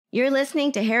You're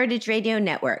listening to Heritage Radio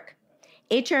Network.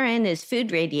 HRN is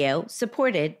food radio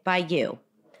supported by you.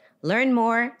 Learn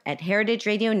more at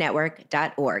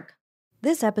heritageradionetwork.org.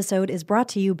 This episode is brought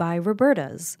to you by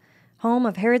Roberta's, home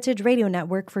of Heritage Radio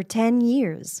Network for 10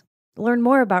 years. Learn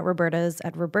more about Roberta's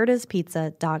at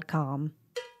robertaspizza.com.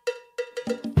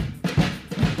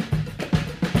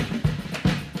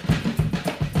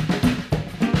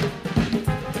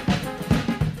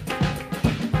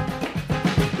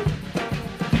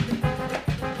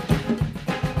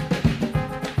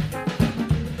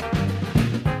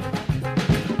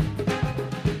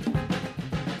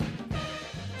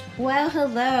 Well,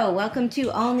 hello. Welcome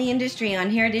to All in the Industry on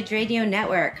Heritage Radio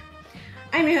Network.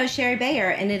 I'm your host, Sherry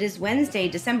Bayer, and it is Wednesday,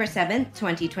 December 7th,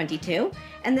 2022,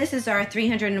 and this is our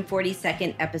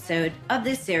 342nd episode of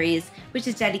this series, which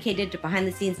is dedicated to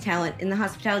behind-the-scenes talent in the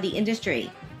hospitality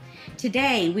industry.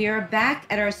 Today, we are back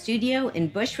at our studio in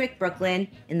Bushwick, Brooklyn,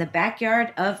 in the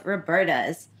backyard of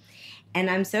Roberta's. And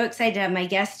I'm so excited to have my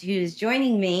guest who's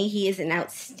joining me. He is an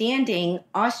outstanding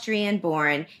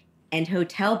Austrian-born and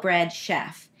hotel-bred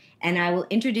chef, and I will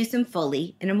introduce him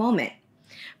fully in a moment.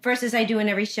 First, as I do in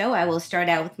every show, I will start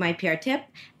out with my PR tip.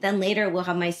 Then later, we'll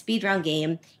have my speed round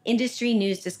game, industry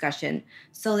news discussion,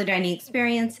 solo dining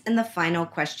experience, and the final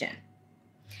question.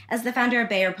 As the founder of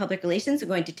Bayer Public Relations, I'm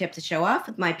going to tip the show off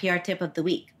with my PR tip of the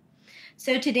week.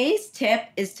 So today's tip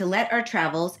is to let our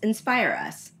travels inspire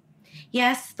us.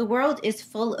 Yes, the world is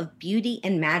full of beauty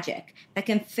and magic that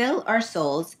can fill our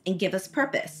souls and give us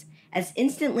purpose as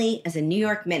instantly as a New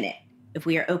York minute, if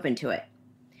we are open to it.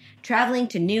 Traveling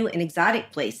to new and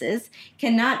exotic places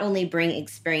can not only bring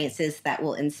experiences that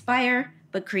will inspire,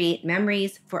 but create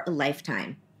memories for a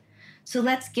lifetime. So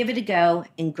let's give it a go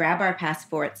and grab our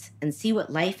passports and see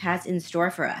what life has in store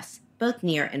for us, both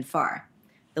near and far.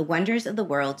 The wonders of the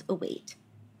world await.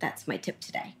 That's my tip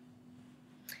today.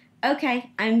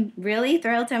 Okay, I'm really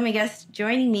thrilled to have my guest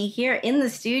joining me here in the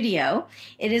studio.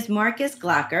 It is Marcus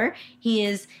Glocker. He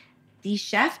is the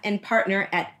chef and partner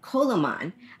at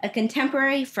Coleman, a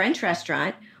contemporary French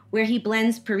restaurant where he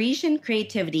blends Parisian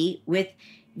creativity with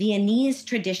Viennese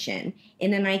tradition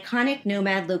in an iconic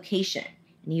nomad location.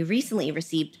 And he recently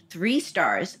received 3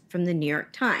 stars from the New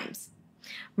York Times.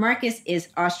 Marcus is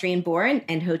Austrian-born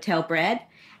and hotel-bred.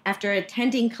 After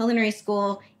attending culinary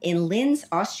school in Linz,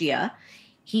 Austria,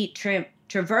 he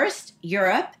traversed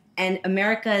Europe and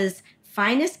America's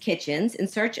finest kitchens in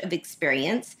search of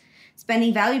experience,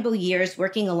 spending valuable years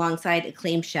working alongside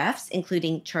acclaimed chefs,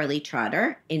 including Charlie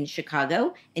Trotter in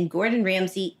Chicago and Gordon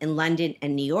Ramsay in London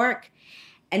and New York,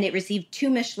 and it received 2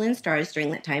 Michelin stars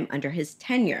during that time under his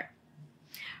tenure.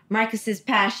 Marcus's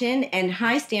passion and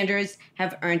high standards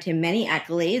have earned him many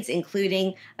accolades,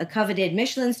 including a coveted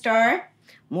Michelin star,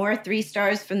 more 3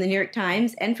 stars from the New York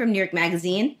Times and from New York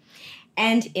Magazine,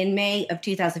 and in May of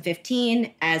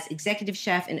 2015, as executive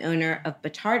chef and owner of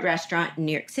Batard Restaurant in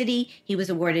New York City, he was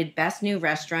awarded Best New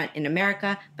Restaurant in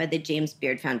America by the James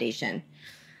Beard Foundation.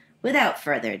 Without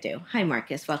further ado, hi,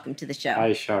 Marcus. Welcome to the show.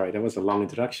 Hi, Shari. That was a long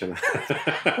introduction.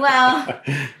 Well,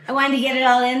 I wanted to get it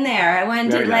all in there. I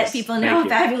wanted Very to nice. let people know how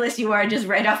fabulous you are just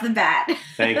right off the bat.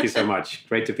 Thank you so much.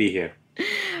 Great to be here.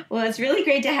 Well, it's really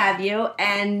great to have you.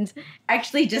 And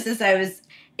actually, just as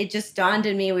it just dawned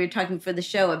on me, we were talking for the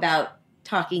show about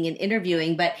talking and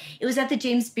interviewing, but it was at the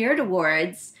James Beard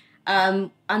Awards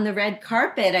on the red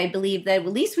carpet. I believe that at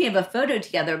least we have a photo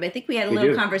together, but I think we had a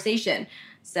little conversation.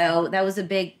 So that was a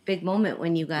big moment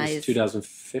when you guys... It was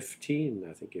 2015,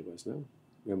 I think it was, no?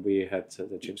 When we had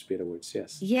the James Beard Awards,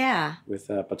 yes. Yeah. With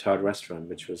Batard Restaurant,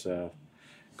 which was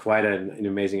quite an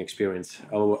amazing experience.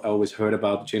 I always heard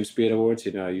about the James Beard Awards.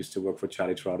 You know, I used to work for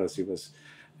Charlie Trotter. He was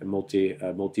a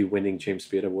multi-winning James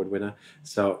Beard Award winner.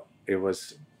 So it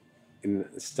was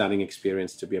a stunning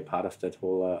experience to be a part of that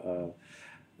whole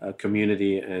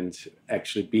community, and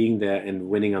actually being there and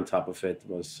winning on top of it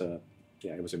was,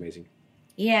 it was amazing.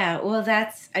 Yeah, well,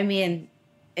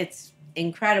 it's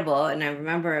incredible. And I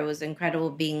remember it was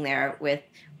incredible being there with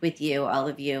you, all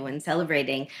of you, and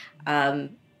celebrating.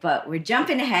 But we're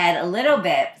jumping ahead a little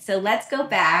bit. So let's go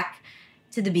back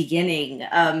to the beginning.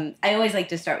 I always like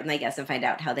to start with my guests and find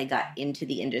out how they got into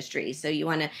the industry. So you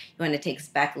want to take us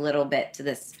back a little bit to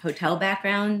this hotel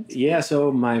background? Yeah,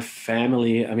 so my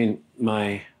family,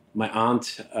 my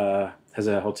aunt has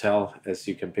a hotel, as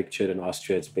you can picture it in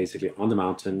Austria. It's basically on the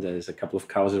mountain. There's a couple of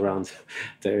cows around.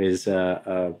 There is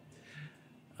about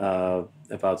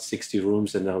 60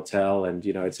 rooms in the hotel, and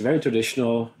it's very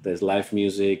traditional. There's live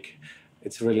music.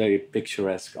 It's really a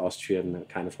picturesque Austrian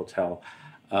kind of hotel.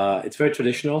 It's very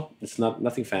traditional. It's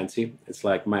nothing fancy. It's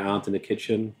like my aunt in the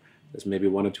kitchen. There's maybe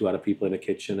 1 or 2 other people in the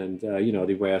kitchen, and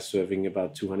they were serving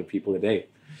about 200 people a day.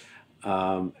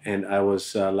 And I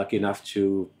was lucky enough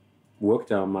to work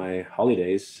there on my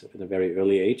holidays at a very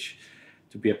early age,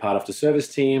 to be a part of the service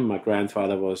team. My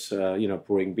grandfather was,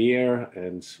 brewing beer,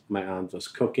 and my aunt was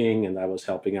cooking, and I was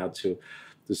helping out to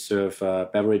serve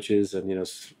beverages and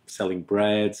selling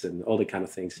breads and all the kind of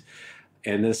things.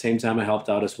 And at the same time, I helped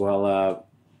out as well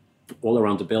all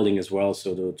around the building as well,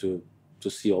 so to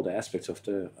see all the aspects of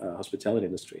the hospitality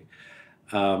industry.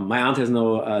 My aunt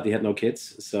they had no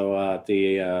kids, so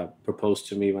they proposed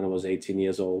to me when I was 18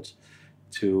 years old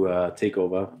to take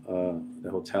over the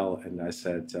hotel, and I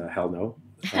said, hell no.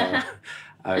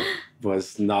 I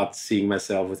was not seeing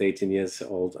myself with 18 years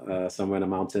old somewhere in a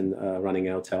mountain running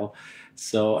a hotel.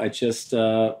 So I just,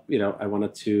 I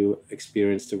wanted to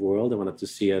experience the world. I wanted to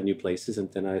see new places,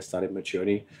 and then I started my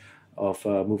journey of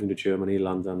moving to Germany,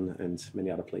 London, and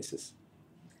many other places.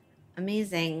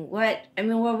 Amazing. What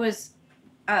was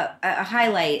a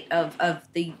highlight of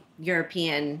the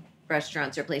European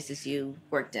restaurants or places you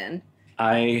worked in?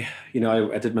 I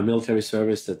did my military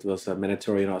service. That was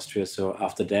mandatory in Austria. So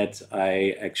after that,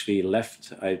 I actually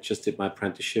left. I just did my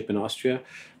apprenticeship in Austria,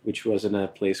 which was in a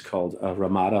place called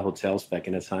Ramada Hotels back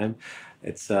in the time.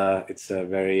 It's a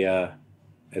very,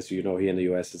 as you know, here in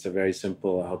the US, it's a very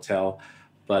simple hotel,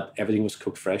 but everything was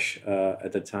cooked fresh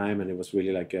at the time, and it was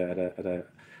really like at a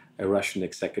Russian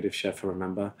executive chef, I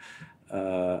remember.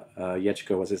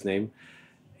 Yechko was his name.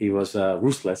 He was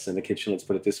ruthless in the kitchen, let's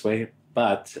put it this way,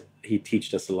 but he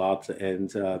taught us a lot,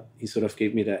 and he sort of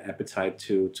gave me the appetite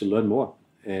to learn more.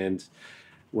 And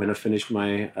when I finished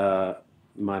my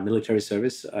military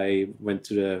service, I went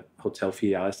to the Hotel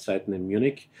Vier Jahreszeiten in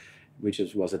Munich, which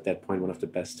was at that point one of the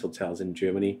best hotels in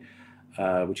Germany,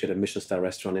 which had a Michelin-star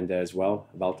restaurant in there as well,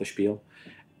 Walter Spiel.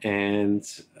 And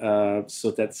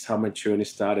so that's how my journey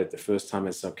started. The first time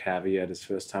I saw caviar, the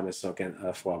first time I saw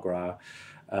foie gras,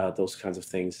 those kinds of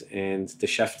things. And the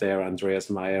chef there, Andreas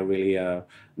Meyer, really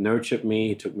nurtured me.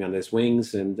 He took me under his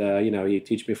wings, and he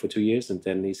taught me for 2 years, and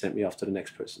then he sent me off to the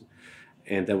next person.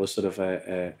 And that was sort of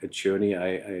a journey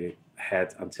I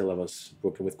had until I was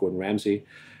working with Gordon Ramsay.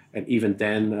 And even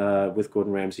then, with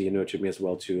Gordon Ramsay, he nurtured me as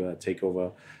well to take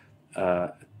over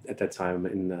at that time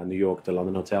in New York, the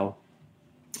London Hotel.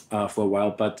 For a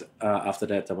while, but after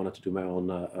that, I wanted to do my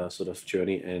own sort of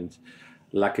journey, and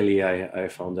luckily, I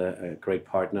found a great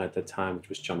partner at that time, which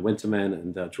was John Winterman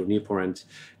and Drew Nieporent,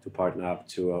 to partner up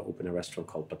to open a restaurant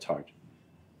called Batard.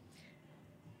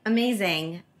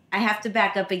 Amazing. I have to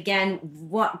back up again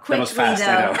quickly, that was fast,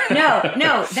 though.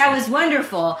 No, that was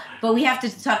wonderful. But we have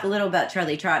to talk a little about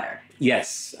Charlie Trotter.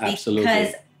 Yes, absolutely.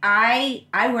 Because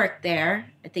I worked there.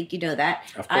 I think you know that.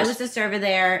 Of course. I was a server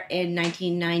there in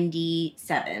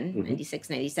 1997, 96,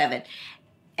 97.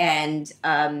 And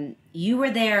you were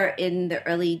there in the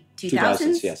early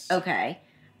 2000s? Yes. Okay.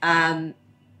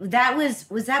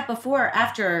 Was that before or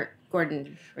after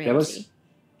Gordon Ramsay?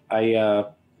 I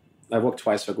worked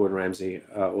twice for Gordon Ramsay.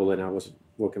 All in, I was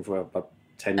working for about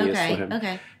 10 years for him.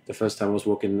 Okay. The first time I was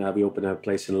working, we opened a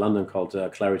place in London called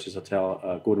Claridge's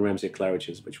Hotel, Gordon Ramsay at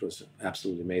Claridge's, which was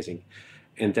absolutely amazing.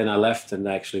 And then I left and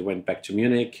I actually went back to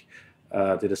Munich,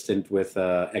 did a stint with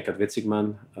Eckhard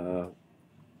Witzigmann,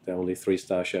 the only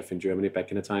 3-star chef in Germany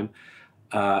back in the time.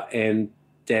 And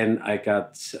then I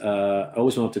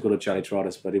always wanted to go to Charlie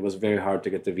Trotter's, but it was very hard to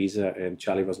get the visa, and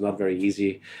Charlie was not very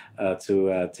easy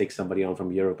to take somebody on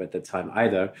from Europe at that time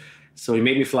either. So he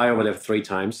made me fly over there 3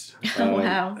 times.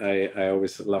 Wow. I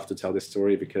always love to tell this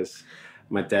story because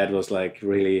my dad was like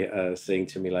really saying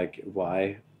to me like,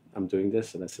 why I'm doing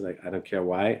this? And I said, like, I don't care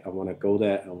why. I want to go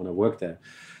there. I want to work there.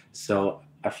 So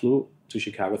I flew to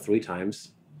Chicago 3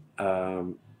 times,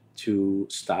 to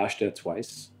stage there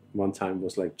twice. One time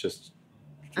was like just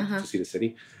to see the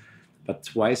city. But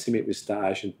twice he made me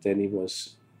stage, and then he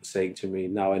was saying to me,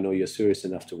 now I know you're serious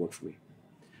enough to work for me.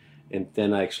 And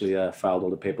then I actually filed all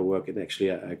the paperwork, and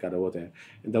actually I got over there.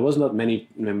 And there was not many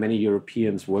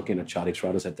Europeans working at Charlie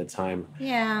Trotter's at that time.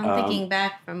 Yeah, I'm thinking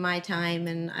back from my time,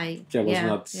 and there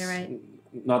was you're right.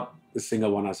 not a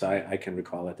single one as I can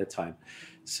recall at that time.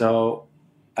 So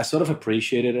I sort of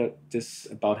appreciated this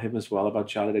about him as well, about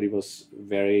Charlie, that he was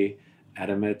very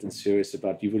adamant and serious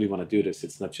about, you really want to do this.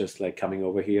 It's not just like coming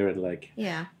over here and like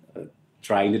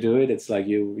trying to do it. It's like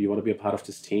you want to be a part of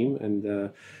this team.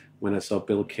 And when I saw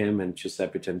Bill Kim and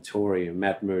Giuseppe Tentori and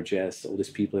Matt Merges, all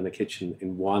these people in the kitchen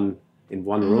in one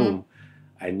room,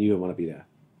 I knew I want to be there.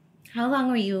 How long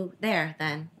were you there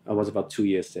then? I was about 2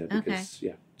 years there because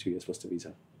 2 years was the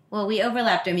visa. Well, we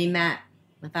overlapped. I mean, Matt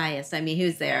Matthias. I mean, he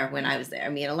was there when I was there. I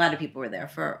mean, a lot of people were there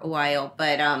for a while,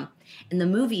 but and the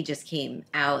movie just came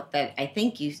out that I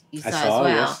think you saw as well.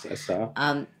 Yes, I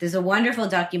saw. There's a wonderful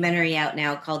documentary out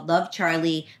now called Love,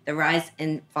 Charlie: The Rise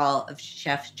and Fall of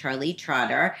Chef Charlie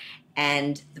Trotter.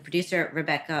 And the producer,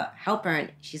 Rebecca Halpern,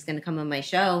 she's going to come on my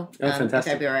show in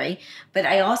February. But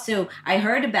I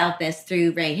heard about this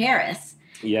through Ray Harris.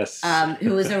 Yes.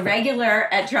 Who was a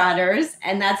regular at Trotters,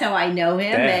 and that's how I know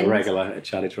him. And regular at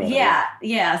Charlie Trotter.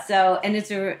 Yeah. So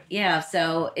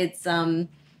it's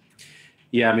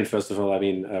Yeah, I mean, first of all,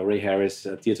 Ray Harris,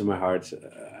 dear to my heart.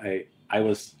 I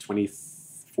was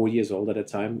 24 years old at the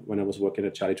time when I was working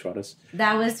at Charlie Trotters.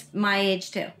 That was my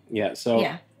age too. Yeah. So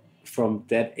from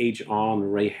that age on,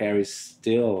 Ray Harris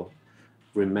still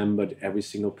remembered every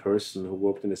single person who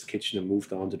worked in his kitchen and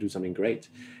moved on to do something great.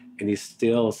 And he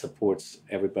still supports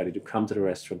everybody to come to the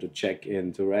restaurant, to check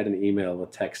in, to write an email or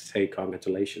text, hey,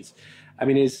 congratulations. I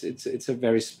mean, it's a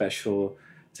very special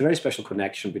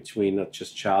connection between not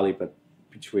just Charlie, but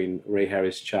between Ray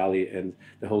Harris, Charlie, and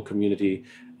the whole community,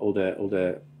 all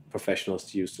the professionals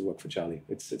who used to work for Charlie.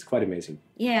 It's quite amazing.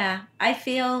 Yeah, I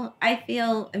feel. I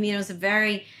mean,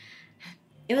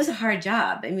 it was a hard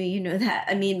job. I mean, you know that.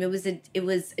 I mean, it was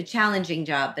a challenging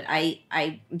job, but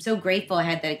I'm so grateful I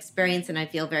had that experience, and I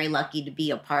feel very lucky to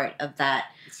be a part of that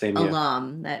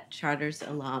that Charters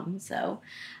alum. So,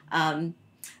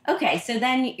 okay, so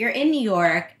then you're in New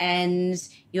York, and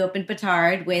you opened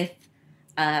Petard with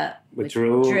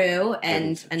Drew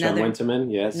and another John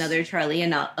Winterman, yes, another Charlie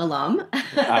alum.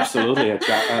 Absolutely,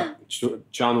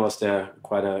 John was there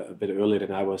quite a bit earlier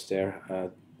than I was there.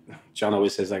 John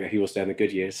always says like he was there in the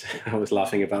good years. I was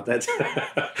laughing about that,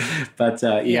 but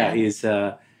he's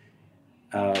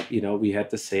we had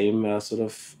the same sort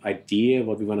of idea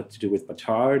what we wanted to do with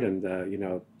Petard,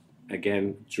 and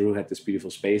again, Drew had this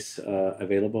beautiful space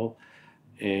available,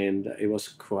 and it was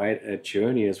quite a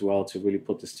journey as well to really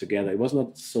put this together. It was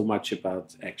not so much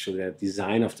about actually the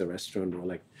design of the restaurant or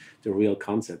like the real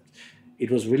concept. It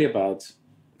was really about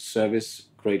service,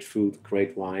 great food,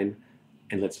 great wine.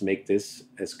 And let's make this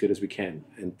as good as we can.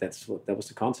 And that was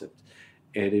the concept.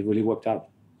 And it really worked out.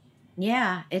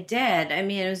 Yeah, it did. I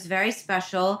mean, it was very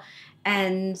special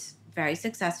and very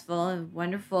successful and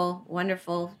wonderful,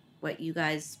 wonderful what you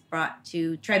guys brought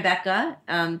to Tribeca.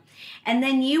 And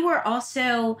then you were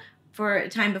also, for a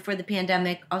time before the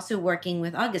pandemic, also working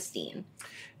with Augustine.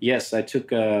 Yes, I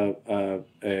took a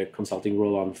consulting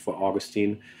role on for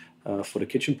Augustine for the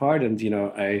kitchen part. And,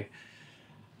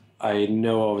 I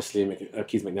know obviously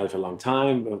Keith McNally for a long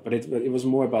time, but it was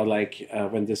more about like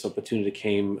when this opportunity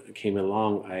came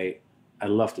along. I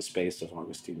loved the space of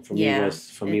Augustine.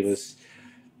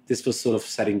 This was sort of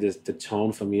setting the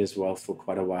tone for me as well for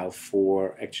quite a while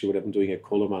for actually what I'm doing at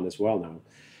Koloman as well now.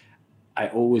 I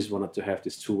always wanted to have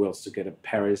these two worlds together.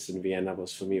 Paris and Vienna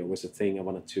was for me always a thing I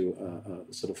wanted to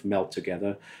sort of melt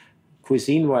together.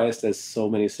 Cuisine-wise, there's so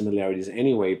many similarities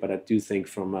anyway, but I do think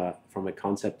from a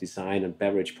concept design and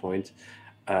beverage point,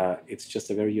 it's just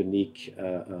a very unique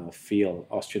feel.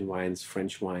 Austrian wines,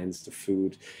 French wines, the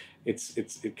food,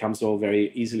 it comes all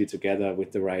very easily together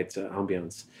with the right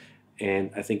ambience.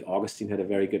 And I think Augustine had a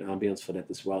very good ambience for that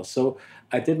as well. So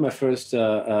I did my first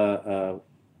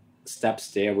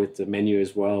steps there with the menu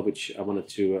as well, which I wanted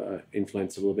to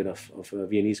influence a little bit of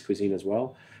Viennese cuisine as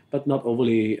well, but not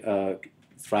overly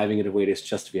thriving in a way that's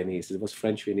just Viennese. It was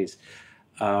French Viennese.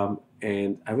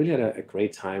 And I really had a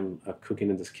great time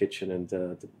cooking in this kitchen, and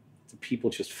the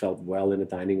people just felt well in the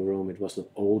dining room. It wasn't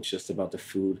all just about the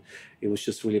food. It was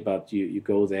just really about you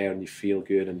go there and you feel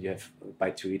good and you have a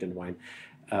bite to eat and wine.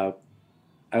 I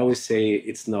always say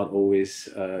it's not always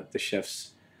the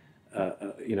chef's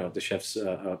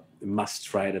must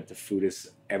try that the food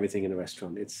is everything in a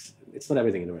restaurant. It's not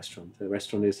everything in a restaurant. The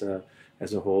restaurant is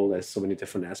as a whole, there's so many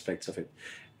different aspects of it.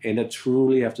 And I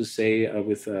truly have to say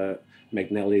with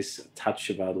McNally's touch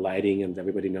about lighting, and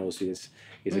everybody knows he's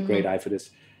a great eye for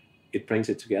this, it brings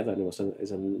it together, and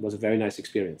it was a very nice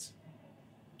experience.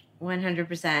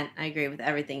 100%. I agree with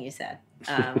everything you said.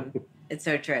 It's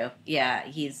so true. Yeah,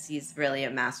 he's really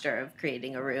a master of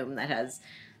creating a room that has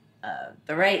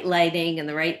the right lighting and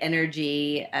the right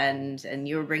energy, and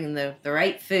you were bringing the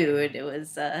right food. It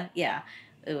was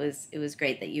it was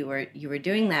great that you were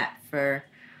doing that for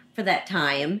that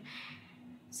time.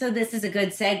 So this is a good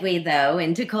segue though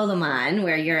into Koloman,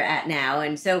 where you're at now.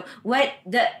 And so when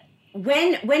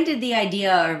did the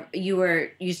idea,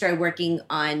 or you started working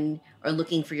on or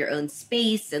looking for your own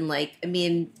space, and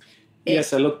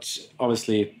yes, I looked,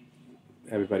 obviously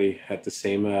everybody had the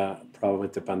same problem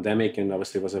with the pandemic, and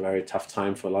obviously it was a very tough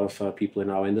time for a lot of people in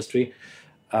our industry.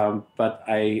 But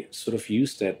I sort of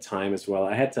used that time as well.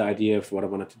 I had the idea of what I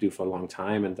wanted to do for a long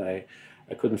time, and I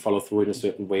couldn't follow through in a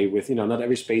certain way with, not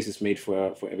every space is made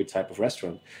for every type of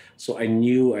restaurant. So I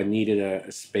knew I needed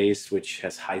a space which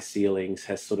has high ceilings,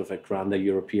 has sort of a grander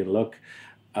European look,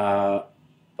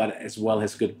 but as well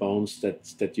has good bones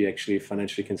that you actually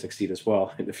financially can succeed as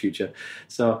well in the future.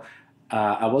 So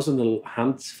I was on the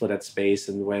hunt for that space,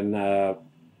 and when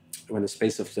the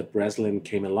space of the Breslin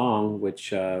came along,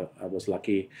 which I was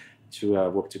lucky to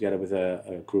work together with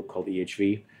a group called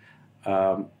EHV.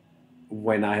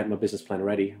 When I had my business plan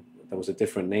ready, there was a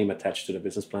different name attached to the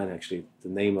business plan. Actually, the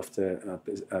name of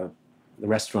the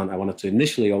restaurant I wanted to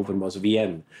initially open was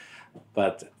Vienne,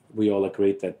 but we all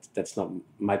agreed that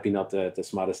might be not the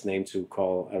smartest name to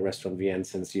call a restaurant Vienne,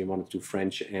 since you want to do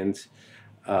French and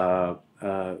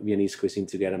Viennese cuisine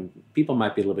together. People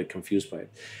might be a little bit confused by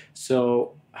it.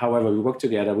 So, however, we worked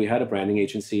together. We had a branding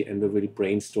agency, and we really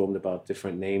brainstormed about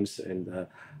different names and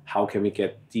how can we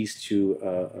get these two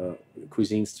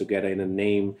cuisines together in a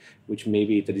name, which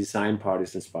maybe the design part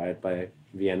is inspired by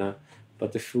Vienna,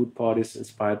 but the food part is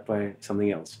inspired by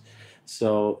something else.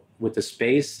 So with the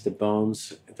space, the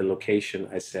bones, the location,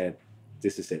 I said,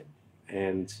 this is it.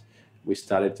 And we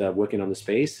started working on the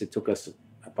space. It took us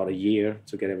about a year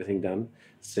to get everything done,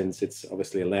 since it's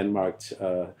obviously a landmarked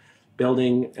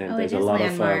building, and there's a lot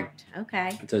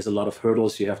there's a lot of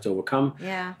hurdles you have to overcome.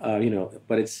 Yeah.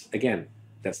 But it's, again,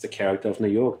 that's the character of New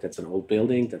York. That's an old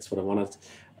building. That's what I wanted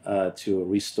to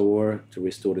restore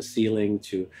the ceiling,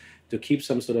 to keep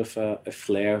some sort of a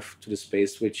flair to the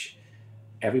space, which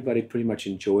everybody pretty much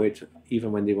enjoyed,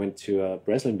 even when they went to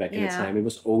Breslin back in the time. It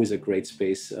was always a great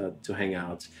space to hang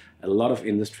out. A lot of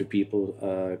industry people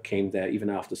came there, even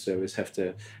after service, have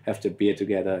to beer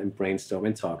together and brainstorm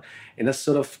and talk. And that's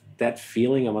sort of that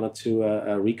feeling I wanted to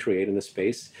recreate in the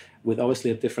space, with obviously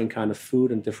a different kind of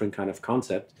food and different kind of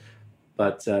concept.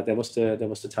 But that was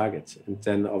the target. And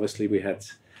then obviously we had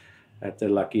the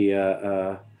lucky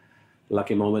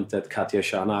moment that Katja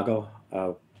Scharnagel,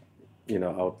 our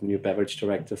new beverage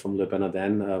director from Le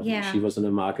Bernardin, she was in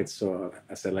the market. So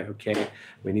I said, okay,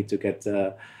 we need to get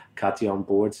Katja on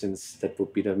board, since that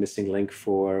would be the missing link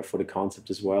for the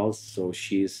concept as well. So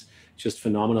she's just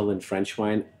phenomenal in French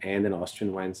wine and in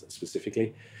Austrian wines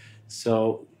specifically.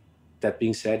 So that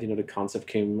being said, the concept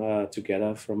came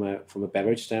together from a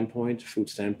beverage standpoint, food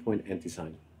standpoint, and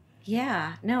design.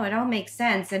 Yeah, no, it all makes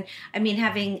sense. And I mean,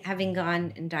 having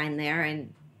gone and dined there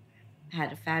and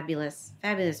had a fabulous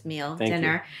meal,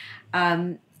 dinner,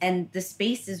 and the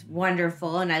space is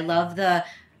wonderful, and I love the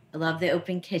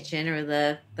open kitchen, or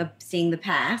the seeing the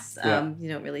pass. You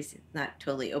don't really see, not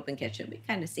totally open kitchen, but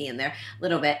kind of see in there a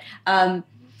little bit.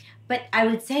 But I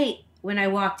would say, when I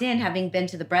walked in, having been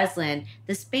to the Breslin,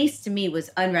 the space to me was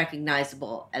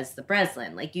unrecognizable as the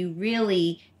Breslin. Like, you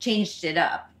really changed it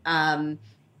up.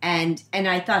 And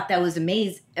I thought that was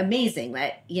amazing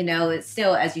that, it's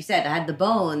still, as you said, it had the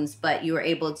bones, but you were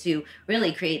able to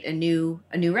really create a new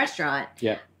restaurant.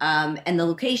 Yeah. And the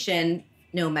location,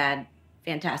 Nomad,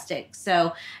 fantastic.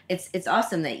 So it's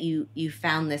awesome that you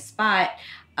found this spot.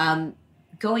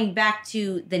 Going back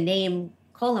to the name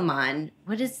Koloman,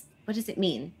 what does it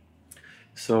mean?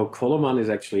 So Koloman is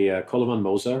actually Koloman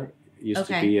Moser used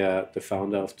to be the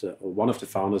founder of one of the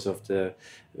founders of the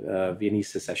Viennese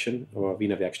Secession, or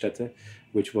Wiener Werkstätte,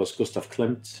 which was Gustav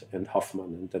Klimt and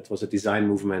Hoffmann, and that was a design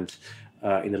movement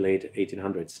in the late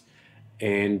 1800s.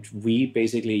 And we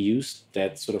basically used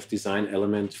that sort of design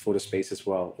element for the space as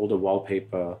well. All the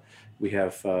wallpaper, we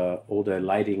have all the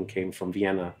lighting came from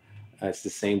Vienna. It's the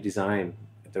same design,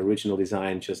 the original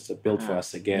design, just built for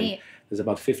us again. Neat. There's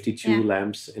about 52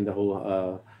 lamps in the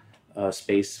whole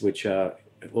space, which are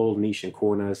all niche and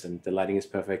corners, and the lighting is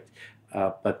perfect.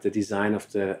 But the design of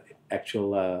the actual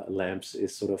lamps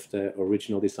is sort of the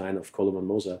original design of Koloman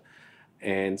Moser.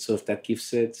 And so if that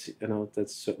gives it, that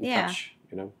certain touch,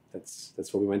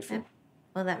 that's what we went for.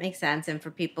 Well, that makes sense. And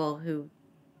for people who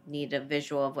need a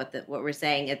visual of what we're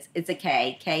saying, it's a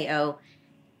K-O-L-O-M-A-N,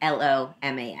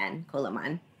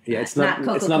 Koloman. Yeah, it's not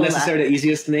necessarily the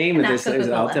easiest name that is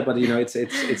out there, but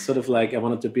it's sort of like I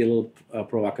wanted to be a little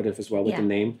provocative as well with the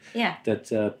name. Yeah.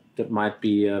 That might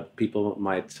be people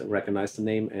might recognize the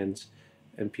name and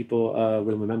people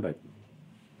will remember it.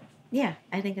 Yeah,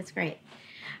 I think it's great.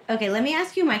 Okay, let me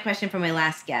ask you my question from my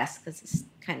last guest, because this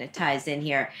kind of ties in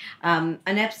here. On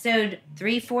episode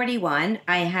 341,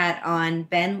 I had on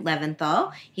Ben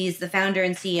Leventhal. He's the founder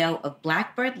and CEO of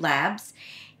Blackbird Labs,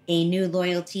 a new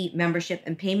loyalty, membership,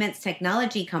 and payments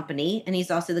technology company. And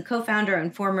he's also the co-founder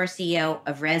and former CEO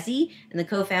of Resy and the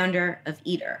co-founder of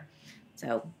Eater.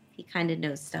 So he kind of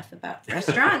knows stuff about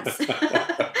restaurants.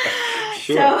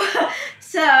 Sure.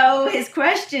 So his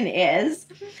question is,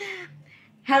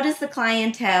 how does the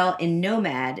clientele in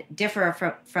Nomad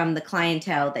differ from the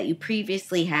clientele that you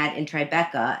previously had in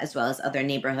Tribeca, as well as other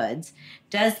neighborhoods?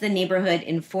 Does the neighborhood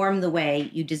inform the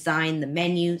way you design the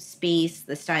menu, space,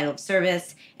 the style of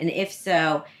service? And if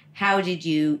so, how did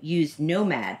you use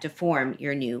Nomad to form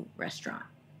your new restaurant?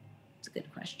 It's a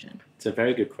good question. It's a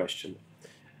very good question.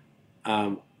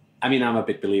 I mean, I'm a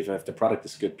big believer. If the product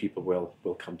is good, people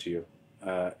will come to you.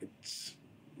 It's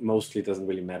mostly doesn't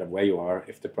really matter where you are.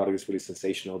 If the product is really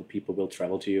sensational, the people will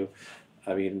travel to you.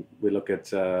 I mean, we look at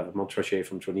Montrachet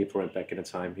from Dronipro back in the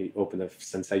time. He opened a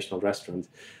sensational restaurant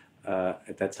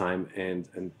at that time,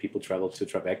 and people traveled to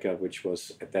Tribeca, which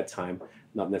was at that time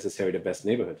not necessarily the best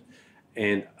neighborhood.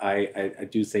 And I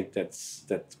do think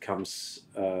that comes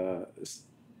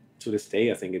to this day.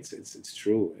 I think it's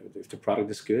true. If the product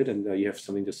is good and you have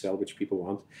something to sell which people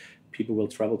want, people will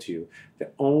travel to you. The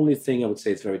only thing I would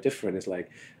say is very different is like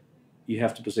you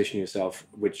have to position yourself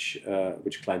which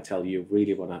clientele you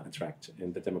really want to attract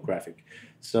in the demographic.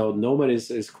 So Nomad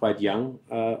is quite young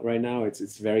right now.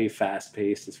 It's very fast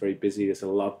paced. It's very busy. There's a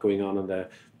lot going on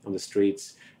the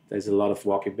streets. There's a lot of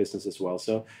walking business as well.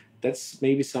 So that's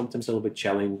maybe sometimes a little bit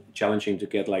challenging to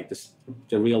get like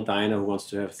the real diner who wants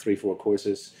to have 3-4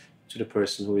 courses to the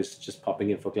person who is just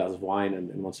popping in for a glass of wine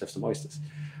and wants to have some oysters.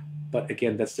 But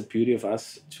again, that's the beauty of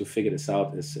us to figure this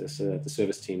out as the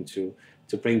service team to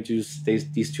bring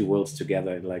these two worlds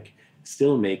together and like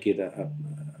still make it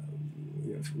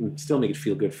still make it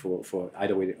feel good for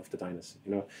either way of the diners.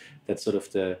 You know, that's sort of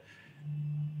the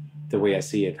way I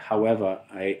see it. However,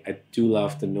 I do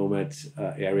love the Nomad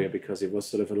area because it was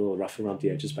sort of a little rough around the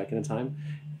edges back in the time.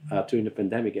 During the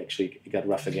pandemic, actually, it got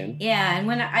rough again. Yeah,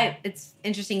 and it's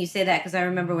interesting you say that because I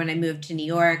remember when I moved to New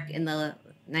York in the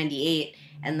 98,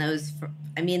 and those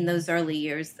early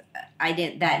years,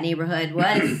 that neighborhood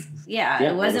was,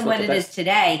 it wasn't what it is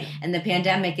today. And the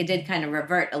pandemic, it did kind of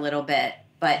revert a little bit,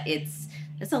 but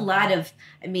there's a lot of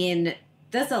amazing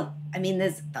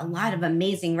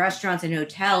restaurants and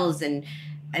hotels, and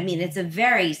I mean, it's a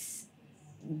very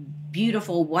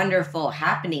beautiful, wonderful,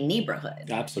 happening neighborhood.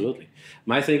 Absolutely.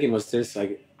 My thinking was this,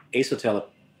 like Ace Hotel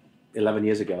 11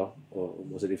 years ago, or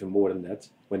was it even more than that,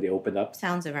 when they opened up?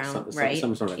 Sounds around right.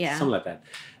 Something like that.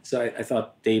 So I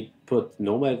thought they put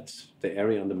Nomad, the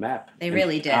area, on the map. They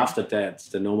really did. After that,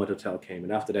 the Nomad Hotel came,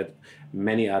 and after that,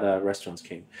 many other restaurants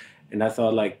came. And I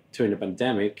thought, like, during the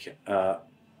pandemic,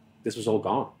 this was all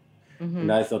gone. Mm-hmm.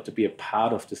 And I thought to be a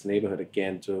part of this neighborhood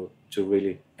again, to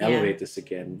really elevate this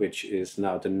again, which is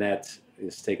now the Net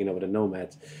is taking over the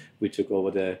Nomad. We took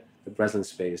over the Breslin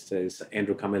space. There's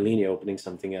Andrew Carmelini opening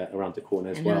something around the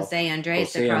corner as well. Jose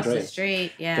Andres across the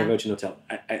street. Yeah. The Virgin Hotel.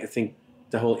 I think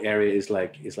the whole area is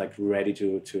like ready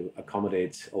to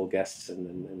accommodate all guests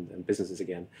and businesses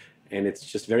again. And it's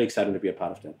just very exciting to be a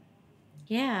part of that.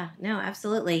 Yeah, no,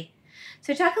 absolutely.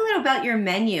 So talk a little about your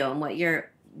menu and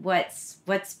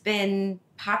what's been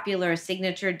popular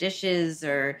signature dishes,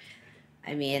 or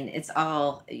I mean, it's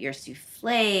all your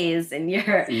soufflés and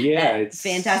your it's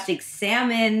fantastic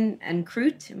salmon and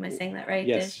croûte. Am I saying that right?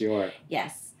 Yes, you are.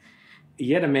 Yes.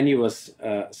 Yeah, the menu was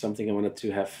something I wanted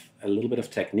to have a little bit of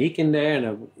technique in there, and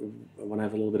I want to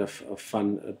have a little bit of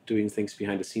fun doing things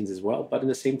behind the scenes as well. But at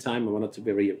the same time, I wanted to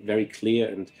be very, very clear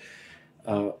and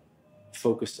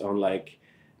focused on like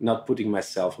not putting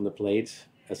myself on the plate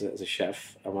as a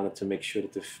chef. I wanted to make sure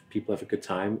that if people have a good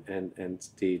time and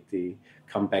they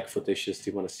come back for dishes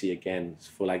they want to see again,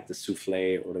 for like the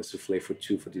soufflé or the soufflé for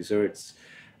two for desserts.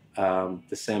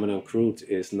 The salmon en croûte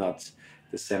is not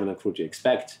the salmon en croûte you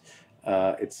expect.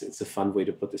 It's a fun way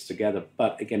to put this together,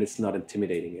 but again, it's not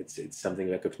intimidating. It's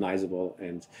something recognizable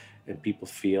and people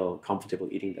feel comfortable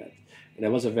eating that. And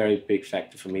that was a very big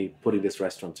factor for me putting this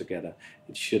restaurant together.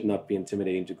 It should not be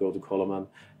intimidating to go to Koloman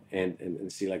and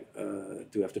see like,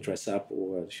 do I have to dress up,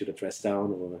 or should I dress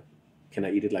down, or can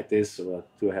I eat it like this, or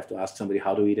do I have to ask somebody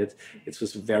how to eat it? It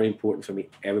was very important for me.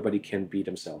 Everybody can be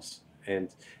themselves, and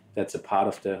that's a part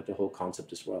of the whole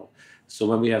concept as well. So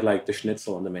when we have like the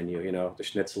schnitzel on the menu, the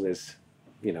schnitzel is,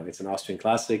 it's an Austrian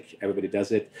classic. Everybody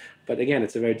does it. But again,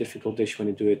 it's a very difficult dish when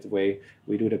you do it the way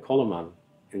we do the Koloman,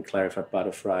 in clarified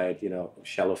butter fried,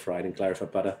 shallow fried in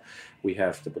clarified butter. We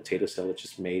have the potato salad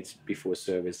just made before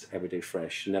service, every day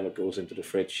fresh, never goes into the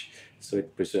fridge, so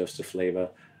it preserves the flavor,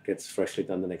 gets freshly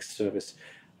done the next service.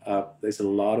 There's a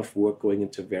lot of work going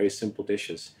into very simple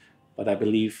dishes, but I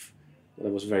believe what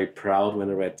I was very proud when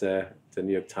I read the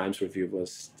New York Times review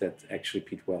was that actually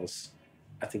Pete Wells,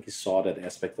 I think he saw that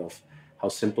aspect of how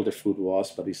simple the food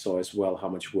was, but he saw as well how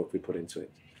much work we put into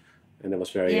it. and that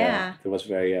was very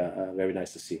very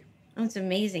nice to see. That's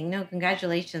amazing. No,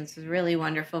 congratulations. It was a really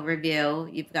wonderful review.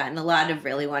 You've gotten a lot of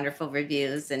really wonderful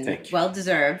reviews and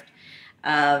well-deserved.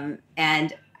 And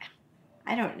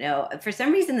I don't know. For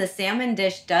some reason, the salmon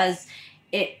dish does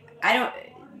it.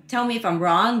 Tell me if I'm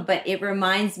wrong, but it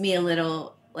reminds me a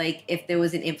little like if there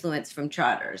was an influence from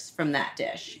Trotters from that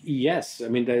dish. Yes. I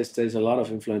mean, there's a lot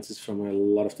of influences from a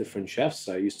lot of different chefs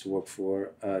I used to work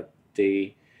for.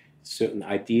 Certain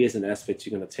ideas and aspects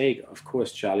you're going to take. Of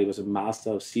course, Charlie was a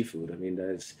master of seafood. I mean,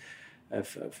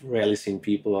 I've rarely seen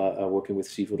people working with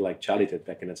seafood like Charlie did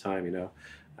back in the time, you know.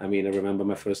 I mean, I remember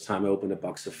my first time I opened a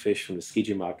box of fish from the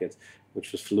Skiji market,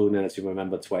 which was fluent, as you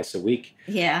remember, twice a week.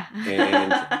 Yeah.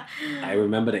 And I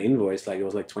remember the invoice, like it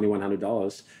was like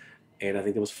 $2,100. And I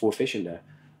think there was 4 fish in there.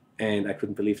 And I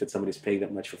couldn't believe that somebody's paying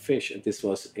that much for fish. And this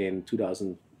was in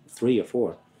 2003 or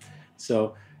 4.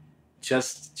 So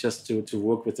just to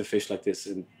work with the fish like this,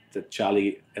 and that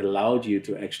Charlie allowed you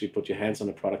to actually put your hands on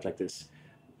a product like this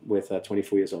with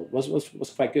 24 years old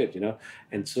was quite good, you know.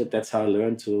 And so that's how I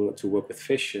learned to work with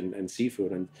fish and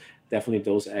seafood, and definitely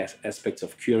those aspects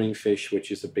of curing fish,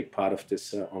 which is a big part of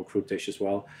this en croute dish as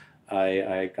well,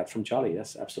 I got from Charlie.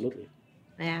 Yes, absolutely.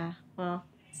 Yeah, well,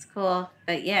 it's cool.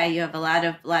 But yeah, you have a lot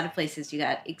of places you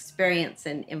got experience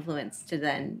and influence to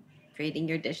then creating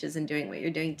your dishes and doing what you're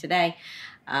doing today,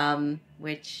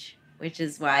 which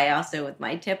is why also with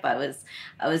my tip, I was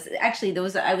actually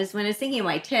when I was thinking of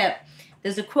my tip,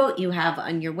 there's a quote you have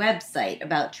on your website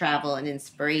about travel and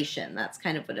inspiration. That's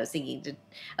kind of what I was thinking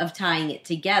of tying it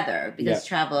together, because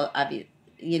travel,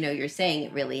 you know, you're saying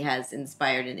it really has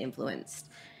inspired and influenced.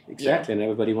 Exactly, and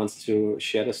everybody wants to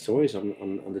share the stories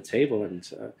on the table. And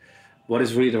what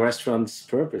is really the restaurant's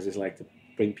purpose is like to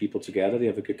bring people together. They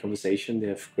have a good conversation, they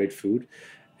have great food,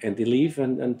 and they leave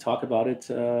and talk about it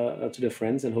to their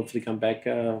friends, and hopefully come back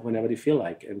whenever they feel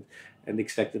like. And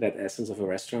exactly that essence of a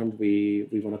restaurant we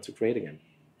wanted to create again.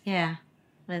 Yeah,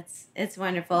 it's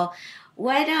wonderful.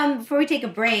 What before we take a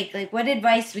break, like what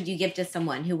advice would you give to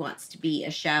someone who wants to be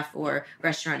a chef or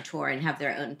restaurateur and have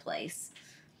their own place?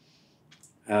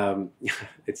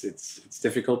 It's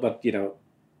difficult, but you know,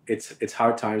 it's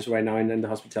hard times right now in the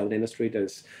hospitality industry.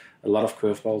 There's a lot of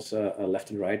curveballs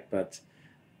left and right, but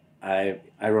I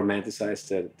romanticize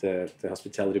the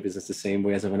hospitality business the same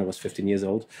way as when I was 15 years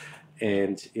old.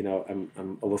 And, you know,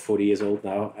 I'm over 40 years old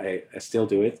now. I still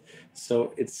do it.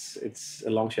 So it's a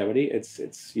longevity. It's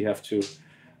you have to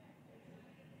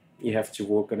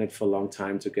work on it for a long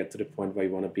time to get to the point where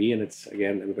you want to be. And it's,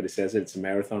 again, everybody says it's a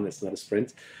marathon. It's not a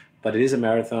sprint, but it is a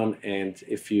marathon. And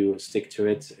if you stick to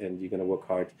it and you're going to work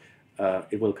hard,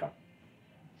 it will come.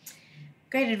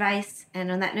 Great advice.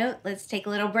 And on that note, let's take a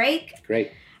little break.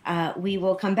 Great. We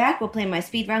will come back. We'll play my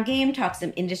speed round game, talk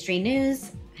some industry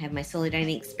news, have my solo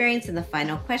dining experience, and the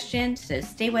final question. So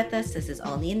stay with us. This is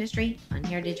All in the Industry on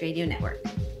Heritage Radio Network.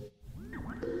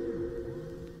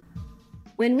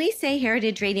 When we say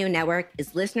Heritage Radio Network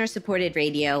is listener-supported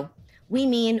radio, we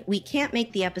mean we can't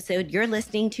make the episode you're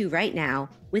listening to right now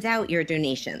without your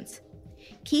donations.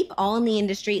 Keep All in the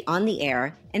Industry on the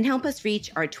air and help us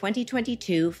reach our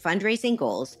 2022 fundraising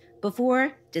goals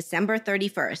before December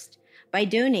 31st by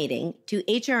donating to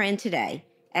HRN today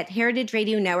at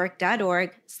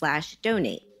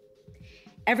heritageradionetwork.org/donate.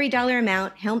 Every dollar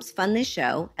amount helps fund this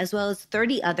show, as well as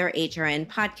 30 other HRN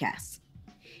podcasts.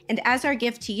 And as our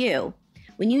gift to you,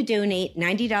 when you donate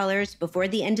 $90 before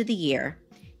the end of the year,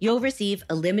 you'll receive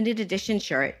a limited edition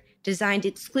shirt designed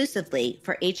exclusively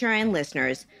for HRN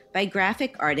listeners by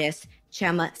graphic artist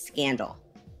Chema Scandal.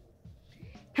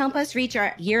 Help us reach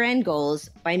our year-end goals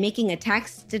by making a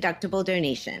tax-deductible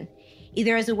donation,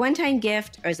 either as a one-time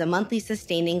gift or as a monthly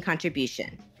sustaining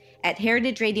contribution at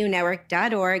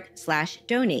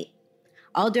heritageradionetwork.org/donate.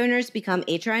 All donors become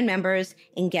HRN members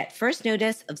and get first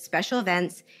notice of special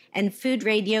events and Food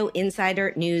Radio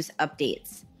Insider News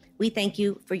updates. We thank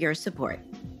you for your support.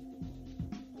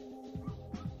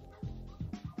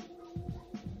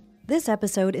 This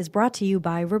episode is brought to you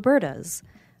by Roberta's,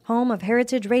 home of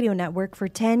Heritage Radio Network for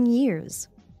 10 years.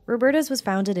 Roberta's was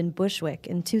founded in Bushwick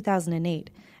in 2008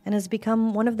 and has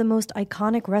become one of the most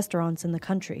iconic restaurants in the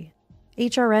country.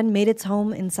 HRN made its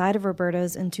home inside of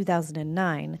Roberta's in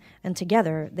 2009, and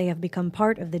together they have become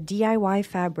part of the DIY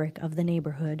fabric of the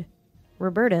neighborhood.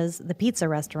 Roberta's, the pizza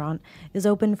restaurant, is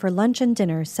open for lunch and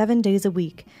dinner 7 days a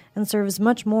week and serves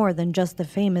much more than just the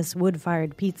famous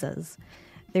wood-fired pizzas.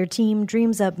 Their team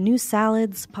dreams up new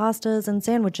salads, pastas, and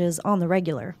sandwiches on the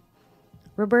regular.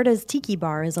 Roberta's Tiki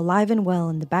Bar is alive and well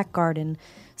in the back garden,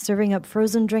 serving up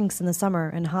frozen drinks in the summer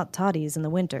and hot toddies in the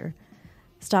winter.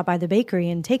 Stop by the bakery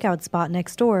and takeout spot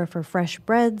next door for fresh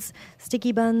breads,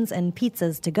 sticky buns, and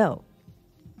pizzas to go.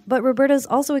 But Roberta's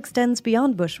also extends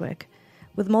beyond Bushwick,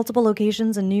 with multiple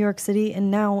locations in New York City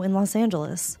and now in Los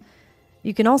Angeles.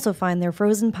 You can also find their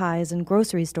frozen pies in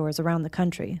grocery stores around the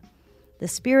country. The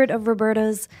spirit of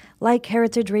Roberta's, like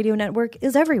Heritage Radio Network,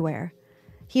 is everywhere.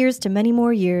 Here's to many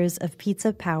more years of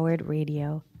pizza-powered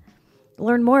radio.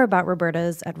 Learn more about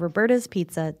Roberta's at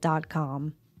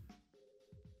robertaspizza.com.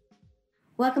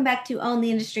 Welcome back to All in the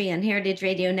Industry on Heritage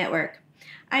Radio Network.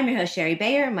 I'm your host, Sherry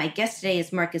Bayer. My guest today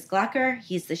is Marcus Glocker.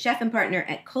 He's the chef and partner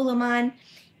at Koloman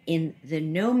in the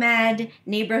Nomad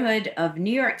neighborhood of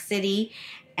New York City,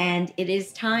 and it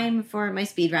is time for my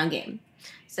speed round game.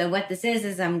 So what this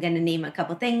is I'm going to name a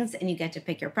couple things, and you get to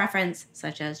pick your preference,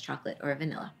 such as chocolate or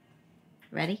vanilla.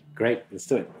 Ready? Great, let's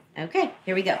do it. Okay,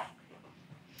 here we go.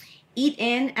 Eat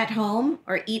in at home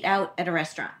or eat out at a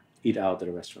restaurant? Eat out at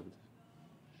a restaurant.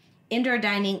 Indoor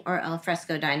dining or al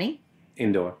fresco dining?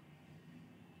 Indoor.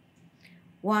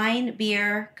 Wine,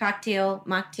 beer, cocktail,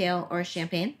 mocktail, or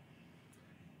champagne?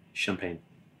 Champagne.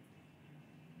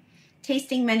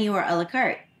 Tasting menu or a la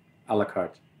carte? A la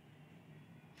carte.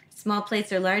 Small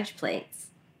plates or large plates?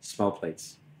 Small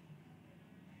plates.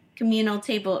 Communal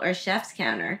table or chef's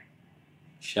counter?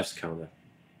 Chef's counter.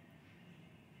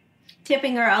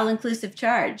 Tipping or all-inclusive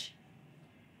charge?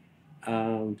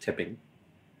 Tipping.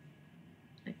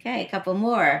 Okay, a couple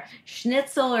more.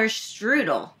 Schnitzel or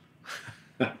strudel?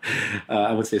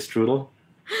 I would say strudel.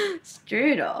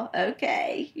 Strudel.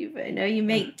 Okay, I know you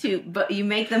make two, but you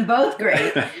make them both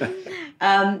great.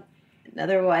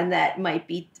 Another one that might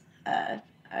be a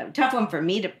tough one for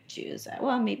me to choose.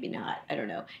 Well, maybe not. I don't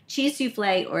know. Cheese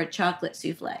souffle or chocolate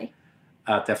souffle?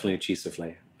 Definitely a cheese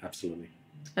souffle. Absolutely.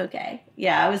 Okay.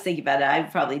 Yeah, I was thinking about it.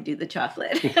 I'd probably do the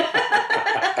chocolate.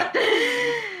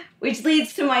 Which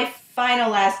leads to my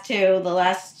final last two. The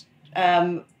last,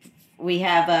 we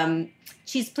have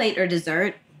cheese plate or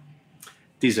dessert?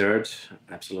 Dessert,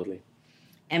 absolutely.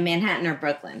 And Manhattan or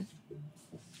Brooklyn?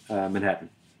 Manhattan.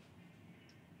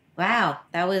 Wow,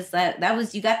 that was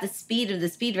you got the speed of the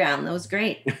speed round. That was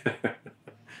great.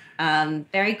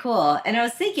 Very cool. And I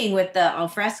was thinking with the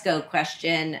alfresco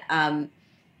question,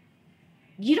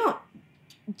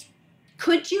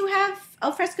 could you have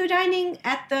alfresco dining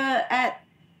at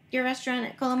your restaurant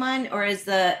at Koloman, or is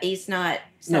the Ace not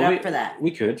set up for that?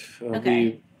 We could.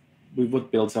 Okay. We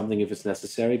would build something if it's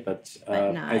necessary, but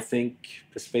I think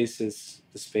the space in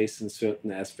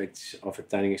certain aspects of a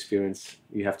dining experience,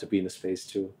 you have to be in the space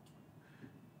to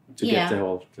get the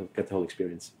whole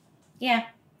experience. Yeah,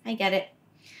 I get it.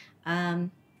 Well,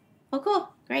 cool.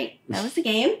 Great. That was the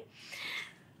game.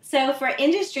 So for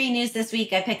industry news this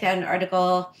week, I picked out an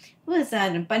article. It was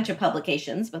on a bunch of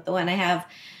publications, but the one I have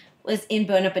was in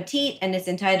Bon Appetit, and it's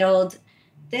entitled,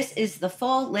 "This is the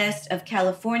full list of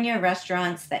California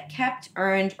restaurants that kept,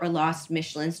 earned, or lost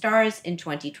Michelin stars in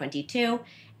 2022.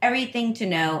 Everything to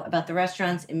know about the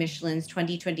restaurants in Michelin's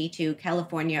 2022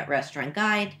 California Restaurant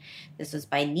Guide." This was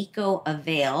by Nico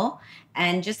Avail.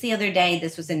 And just the other day,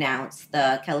 this was announced,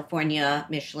 the California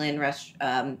Michelin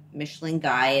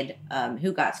Guide,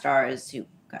 who got stars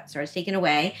taken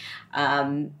away.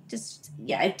 I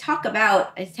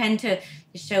tend to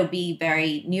be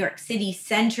very New York City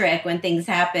centric when things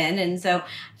happen. And so I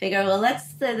figured, well,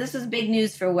 this was big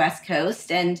news for West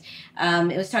Coast. And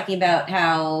it was talking about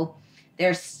how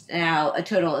there's now a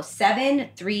total of 7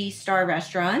 3-star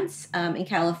restaurants in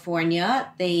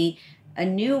California. A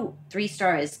new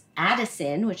 3-star is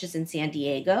Addison, which is in San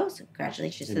Diego. So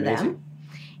congratulations to them.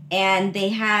 And they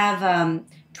have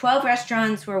 12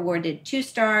 restaurants were awarded 2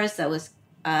 stars. That was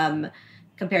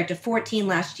compared to 14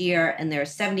 last year. And there are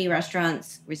 70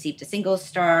 restaurants received a single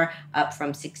star, up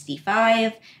from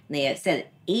 65. And they had said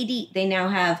 80. They now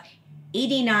have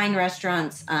 89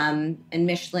 restaurants in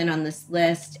Michelin on this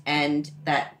list, and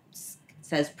that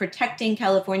says protecting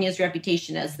California's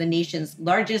reputation as the nation's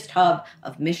largest hub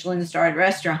of Michelin-starred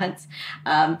restaurants.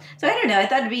 So I don't know. I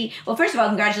thought it'd be, well, first of all,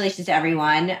 congratulations to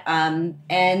everyone.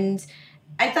 And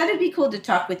I thought it'd be cool to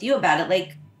talk with you about it,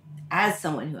 like as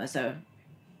someone who is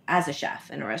as a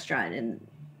chef in a restaurant and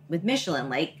with Michelin,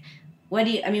 like,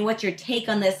 what's your take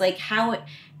on this? Like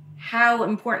how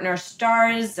important are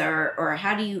stars, or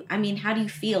how do you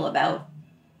feel about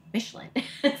Michelin?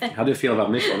 How do you feel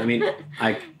about Michelin? I mean,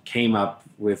 I came up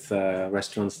with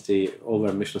restaurants, all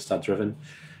were Michelin star driven,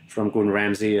 from Gordon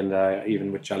Ramsay, and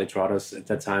even with Charlie Trotters. At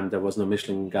that time, there was no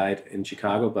Michelin guide in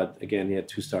Chicago, but again, he had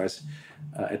 2 stars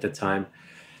at that time.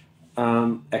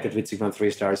 Eckert Witzig won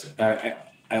 3 stars.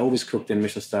 I always cooked in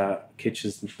Michelin star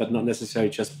kitchens, but not necessarily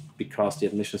just because they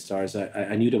had Michelin stars.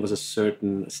 I knew there was a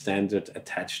certain standard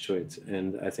attached to it,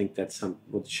 and I think that's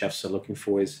what chefs are looking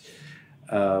for is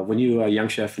when you are a young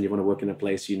chef and you want to work in a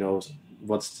place,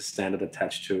 what's the standard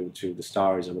attached to the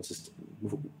stars, and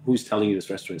who's telling you this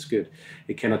restaurant is good.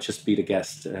 It cannot just be the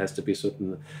guest. It has to be a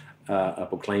certain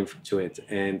proclaim to it.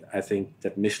 And I think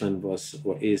that Michelin was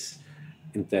or is,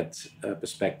 in that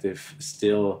perspective,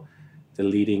 still the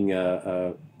leading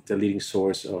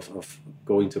source of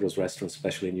going to those restaurants,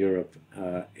 especially in Europe.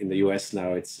 In the US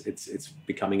now, it's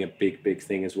becoming a big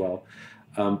thing as well.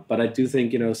 But I do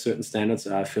think certain standards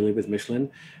are affiliated with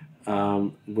Michelin,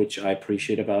 which I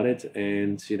appreciate about it.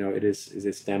 And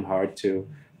it's damn hard to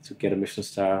get a Michelin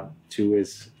star. 2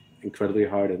 is incredibly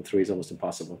hard, and 3 is almost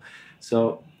impossible.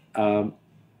 So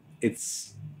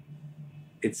it's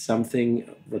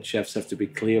something that chefs have to be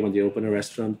clear when they open a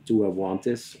restaurant. Do I want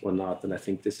this or not? And I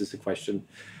think this is a question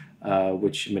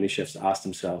which many chefs ask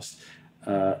themselves.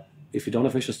 If you don't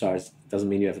have Michelin stars, it doesn't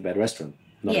mean you have a bad restaurant.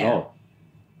 Not at all.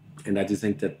 And I do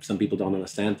think that some people don't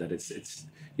understand that. It's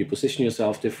you position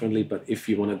yourself differently, but if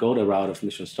you want to go the route of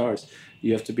Michelin stars,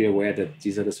 you have to be aware that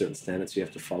these are the certain standards you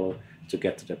have to follow to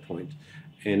get to that point.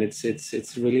 And it's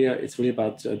really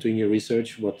about doing your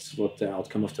research. What the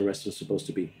outcome of the restaurant is supposed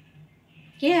to be.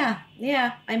 Yeah.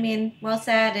 I mean, well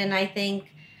said. And I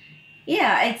think,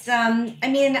 it's, I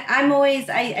mean,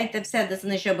 I've said this on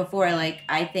the show before, like,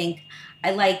 I think I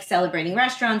like celebrating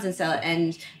restaurants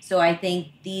and so I think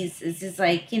this is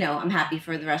like, I'm happy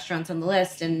for the restaurants on the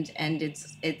list and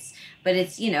it's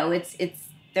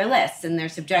their lists and they're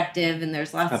subjective and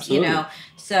there's lots, Absolutely.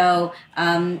 So,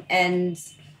 and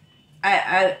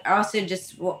I also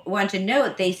just want to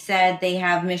note, they said they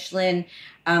have Michelin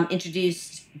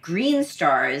introduced green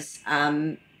stars,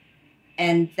 and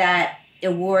that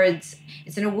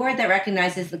it's an award that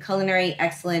recognizes the culinary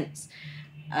excellence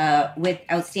with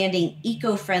outstanding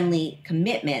eco-friendly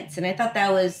commitments. And I thought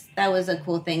that was a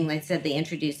cool thing. They said they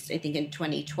introduced, I think in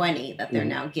 2020, that they're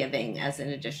now giving as an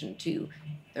addition to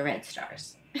the red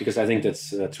stars. Because I think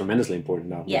that's tremendously important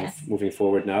now. Yes. Moving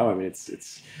forward now, I mean,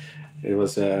 it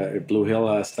was Blue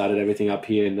Hill started everything up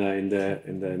here in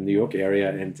the New York area,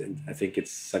 and I think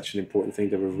it's such an important thing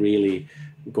that we're really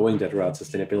going that route.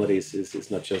 Sustainability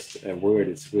is not just a word;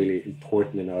 it's really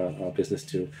important in our business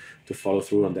to follow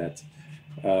through on that.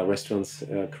 Restaurants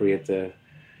create the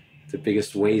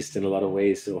biggest waste in a lot of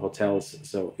ways, or hotels.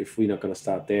 So if we're not going to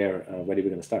start there, where are we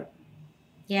going to start?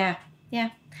 Yeah,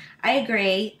 I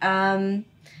agree.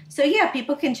 So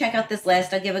people can check out this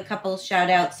list. I'll give a couple shout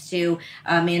outs to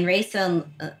Manresa and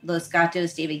Los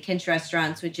Gatos, David Kinch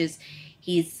restaurants,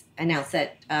 he's announced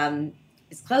that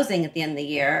is closing at the end of the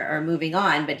year or moving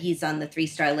on, but he's on the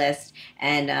 3-star list.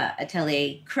 And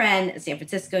Atelier Kren, San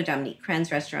Francisco, Dominique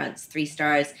Kren's restaurants, 3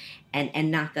 stars. And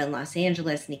Naka in Los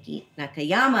Angeles, Nikki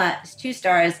Nakayama is 2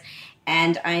 stars.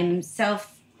 And I'm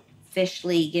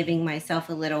selfishly giving myself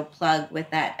a little plug with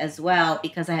that as well,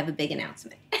 because I have a big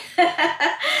announcement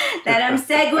that I'm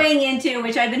segueing into,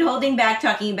 which I've been holding back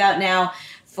talking about now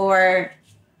for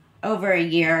over a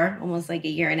year, almost like a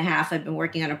year and a half. I've been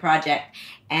working on a project,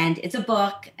 and it's a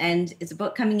book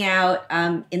coming out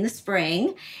in the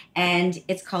spring, and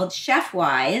it's called Chef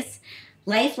Wise: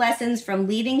 Life Lessons from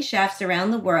Leading Chefs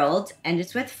Around the World, and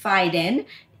it's with Phaidon.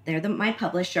 They're my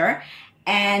publisher.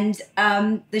 And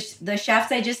the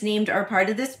chefs I just named are part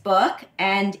of this book,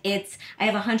 and I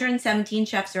have 117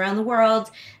 chefs around the world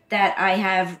that I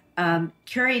have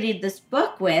curated this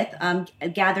book with,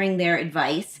 gathering their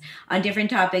advice on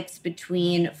different topics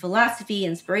between philosophy,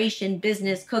 inspiration,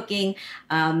 business, cooking.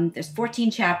 There's 14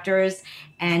 chapters,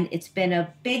 and it's been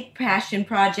a big passion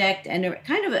project and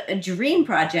kind of a dream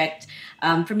project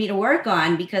for me to work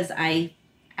on, because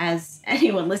as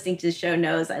anyone listening to the show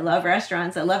knows, I love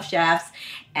restaurants, I love chefs,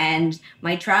 and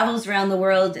my travels around the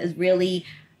world has really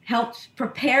helped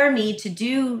prepare me to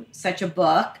do such a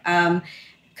book.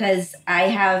 Because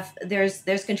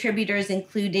there's contributors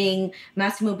including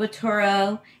Massimo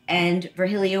Bottura and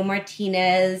Virgilio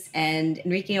Martinez and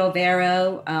Enrique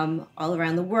Overo all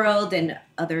around the world, and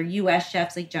other U.S.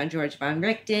 chefs like John George von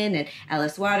Richten and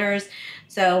Alice Waters.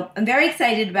 So I'm very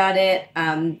excited about it.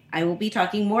 I will be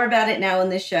talking more about it now on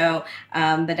this show,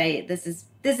 but this is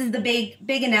the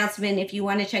big announcement. If you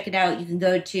want to check it out, you can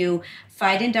go to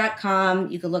Phaidon.com.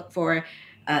 You can look for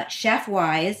Chef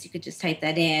Wise, you could just type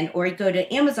that in, or go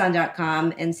to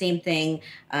Amazon.com and same thing,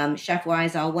 Chef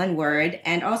Wise, all one word.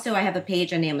 And also I have a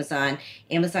page on Amazon,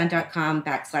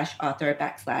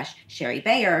 Amazon.com/author/Sherry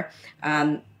Bayer.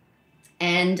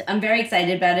 And I'm very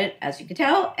excited about it, as you can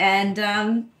tell. And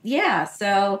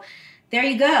so there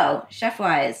you go. Chef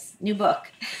Wise, new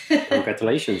book.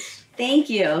 Congratulations. Thank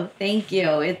you.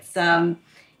 It's,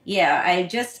 I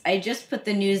just put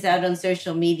the news out on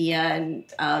social media,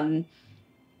 and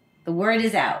the word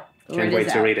is out. Can't wait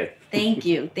to read it. Thank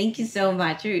you. Thank you so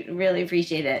much. I really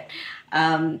appreciate it.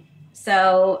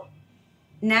 So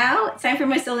now it's time for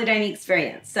my solo dining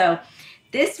experience. So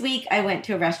this week I went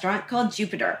to a restaurant called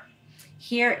Jupiter.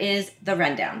 Here is the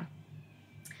rundown.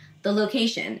 The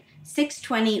location,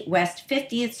 620 West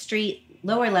 50th Street,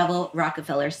 lower level,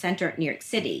 Rockefeller Center, New York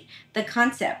City. The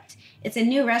concept, it's a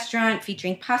new restaurant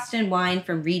featuring pasta and wine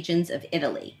from regions of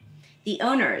Italy. The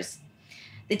owners,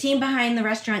 the team behind the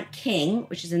restaurant King,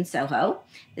 which is in Soho.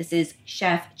 This is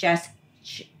Chef Jess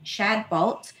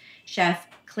Shadbolt, Chef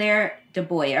Claire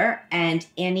DeBoyer, and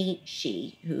Annie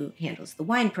Shee, who handles the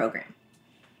wine program.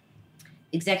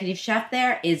 Executive chef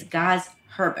there is Gaz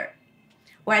Herbert.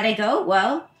 Why'd I go?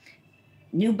 Well,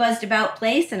 new buzzed about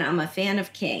place, and I'm a fan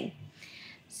of King.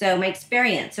 So my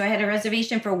experience. So I had a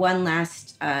reservation for one I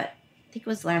think it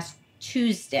was last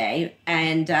Tuesday.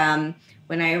 And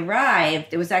when I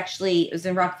arrived, it was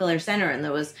in Rockefeller Center, and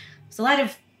there was a lot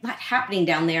happening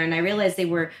down there. And I realized they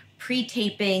were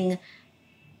pre-taping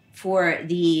for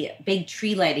the big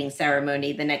tree lighting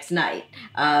ceremony the next night.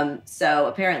 So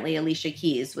apparently Alicia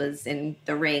Keys was in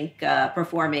the rink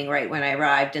performing right when I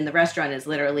arrived, and the restaurant is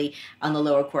literally on the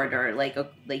lower corridor, like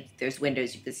there's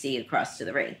windows you could see across to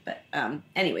the rink. But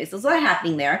anyways, there's a lot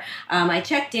happening there. I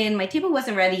checked in. My table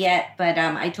wasn't ready yet, but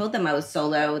I told them I was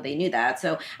solo. They knew that.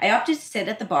 So I opted to sit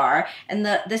at the bar, and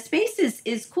the space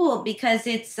is cool because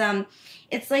it's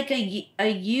like a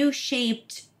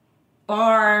U-shaped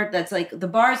bar that's like the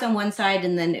bar's on one side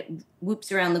and then it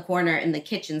whoops around the corner and the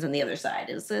kitchen's on the other side.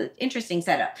 It was an interesting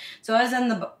setup. So I was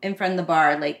in front of the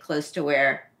bar, like close to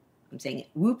where I'm saying it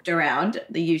whooped around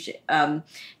the to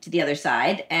the other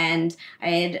side, and I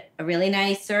had a really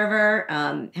nice server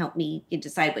help me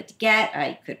decide what to get.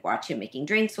 I could watch him making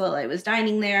drinks while I was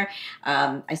dining there.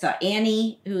 I saw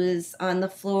Annie, who was on the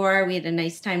floor. We had a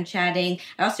nice time chatting.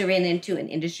 I also ran into an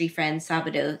industry friend,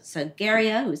 Sabado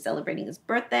Sagaria, who was celebrating his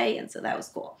birthday, and so that was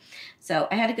cool. So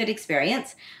I had a good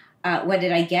experience. What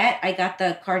did I get? I got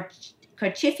the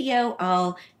Carcifio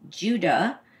al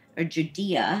Judea,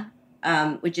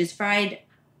 which is fried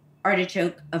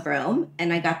artichoke of Rome,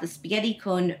 and I got the spaghetti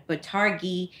con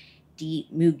botarghi di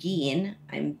Mugin.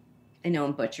 I know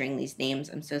I'm butchering these names.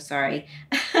 I'm so sorry.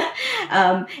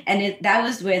 And that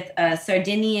was with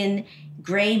Sardinian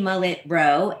gray mullet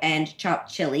roe and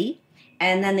chopped chili.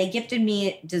 And then they gifted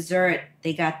me dessert.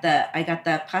 I got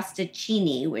the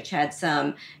pasticcini, which had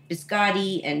some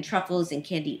biscotti and truffles and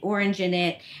candy orange in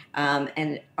it.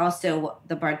 And also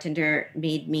the bartender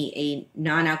made me a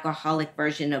non-alcoholic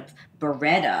version of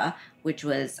Beretta, which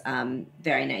was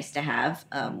very nice to have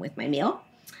with my meal.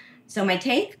 So my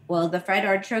take, well, the fried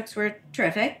artichokes were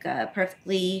terrific,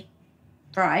 perfectly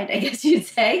fried, I guess you'd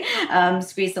say.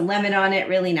 Squeeze some lemon on it,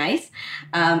 really nice.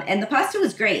 And the pasta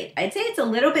was great. I'd say it's a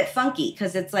little bit funky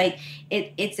because it's like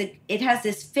it has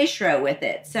this fish roe with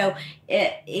it. So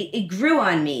it grew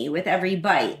on me with every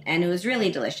bite, and it was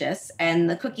really delicious. And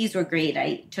the cookies were great.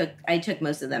 I took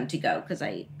most of them to go because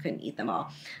I couldn't eat them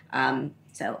all.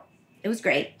 So it was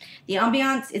great. The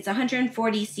ambiance, it's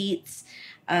 140 seats.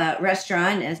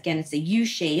 Restaurant. Again, it's a U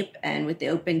shape, and with the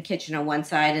open kitchen on one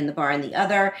side and the bar on the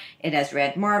other. It has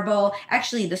red marble.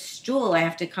 Actually, the stool, I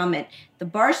have to comment, the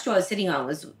bar stool I was sitting on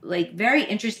was like very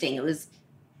interesting. It's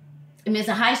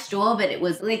a high stool, but it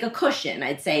was like a cushion,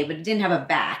 I'd say, but it didn't have a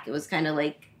back. It was kind of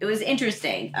like, it was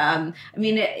interesting.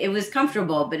 It was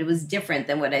comfortable, but it was different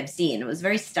than what I've seen. It was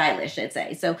very stylish, I'd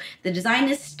say. So the design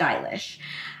is stylish.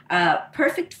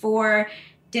 Perfect for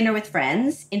dinner with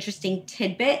friends. Interesting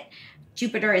tidbit.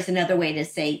 Jupiter is another way to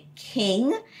say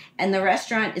king, and the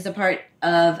restaurant is a part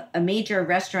of a major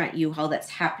restaurant U-Haul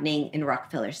that's happening in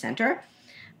Rockefeller Center.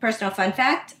 Personal fun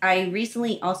fact, I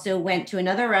recently also went to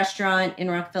another restaurant in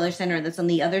Rockefeller Center that's on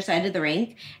the other side of the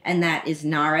rink, and that is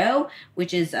Naro,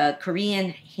 which is a Korean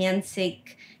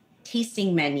handshake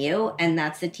tasting menu, and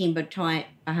that's the team behind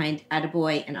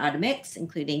Attaboy and Atamix,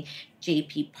 including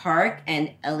JP Park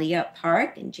and Elia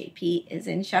Park, and JP is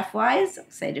in ChefWise. I'm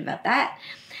excited about that.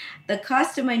 The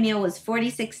cost of my meal was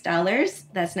 $46.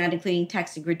 That's not including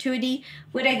tax and gratuity.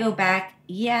 Would I go back?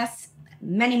 Yes.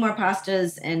 Many more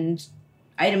pastas and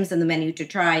items on the menu to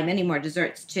try. Many more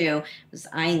desserts too. I was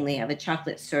eyeing, they have a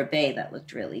chocolate sorbet that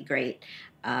looked really great.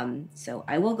 So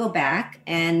I will go back,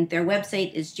 and their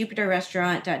website is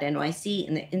jupiterrestaurant.nyc,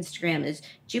 and their Instagram is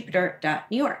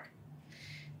jupiter.newyork.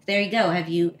 There you go. Have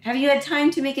you had time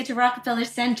to make it to Rockefeller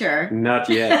Center? Not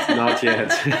yet.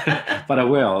 But I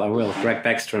will. Greg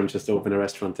Beckstrom just opened a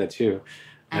restaurant there too.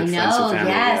 I know,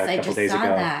 yes. I just saw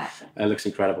that. It looks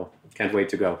incredible. Can't wait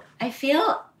to go. I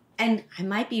feel, and I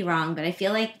might be wrong, but I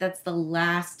feel like that's the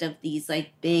last of these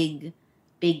like big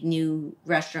new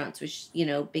restaurants, which,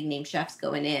 big name chefs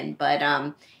going in. But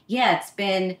yeah,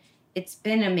 it's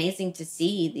been amazing to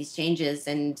see these changes.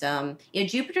 And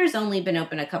Jupiter's only been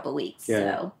open a couple weeks. Yeah.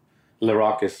 So Le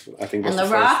Roc is, I think, was and the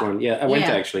Le Roc, first one. Yeah, I went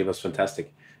there actually. It was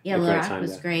fantastic. Yeah, Le Roc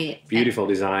was great. Beautiful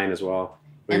design as well.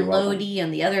 Very Lodi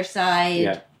on the other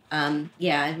side.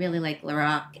 Yeah. I really like Le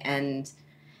Roc. And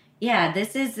yeah,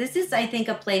 this is I think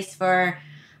a place for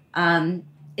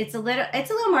it's a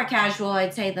little more casual,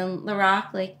 I'd say, than Le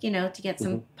Roc, like, to get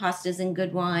some pastas and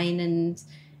good wine,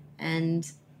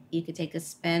 and you could take a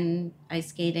spin ice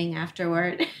skating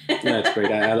afterward. Yeah, it's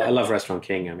great. I love Restaurant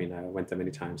King. I mean, I went there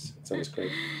many times. It's always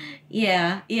great.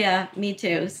 Yeah, me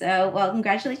too. So, well,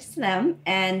 congratulations to them.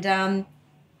 And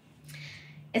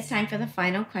it's time for the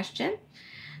final question.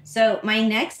 So my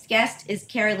next guest is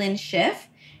Carolyn Schiff.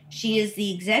 She is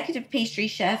the executive pastry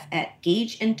chef at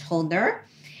Gage and Tollner,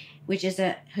 which is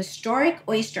a historic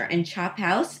oyster and chop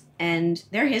house. And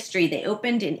their history, they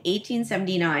opened in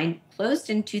 1879, closed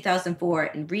in 2004,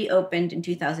 and reopened in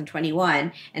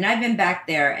 2021. And I've been back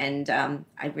there, and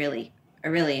I really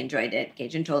enjoyed it,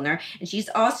 Gage and Tollner. And she's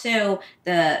also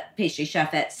the pastry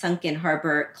chef at Sunken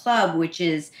Harbor Club, which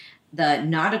is the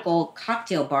nautical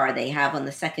cocktail bar they have on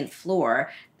the second floor.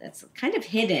 That's kind of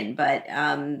hidden, but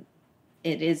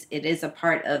it is a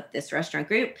part of this restaurant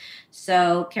group.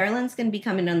 So Carolyn's going to be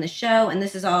coming on the show, and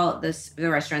this is all the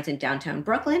restaurants in downtown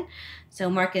Brooklyn. So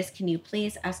Marcus, can you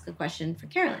please ask a question for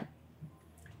Carolyn?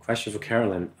 Question for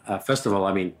Carolyn. First of all,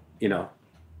 I mean,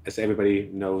 as everybody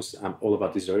knows, I'm all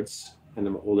about desserts, and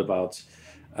I'm all about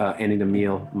ending the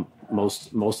meal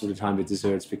most of the time with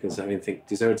desserts, because I think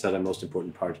desserts are the most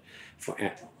important part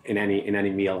in any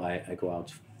meal I go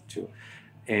out to.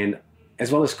 And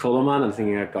as well as Koloman, I'm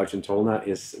thinking Gage and Tollner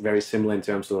is very similar in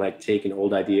terms of like taking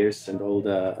old ideas and old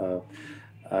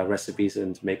recipes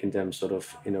and making them sort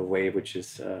of in a way which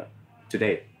is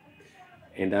today.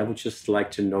 And I would just like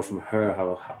to know from her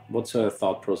what's her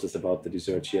thought process about the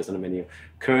desserts she has on the menu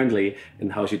currently,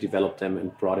 and how she developed them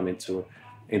and brought them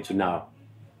into now.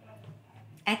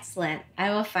 Excellent. I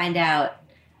will find out.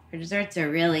 Her desserts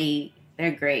are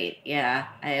they're great. Yeah.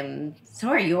 So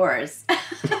are yours.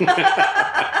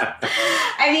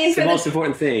 I mean, it's the most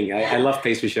important thing. I love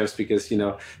pastry chefs because,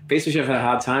 pastry chefs had a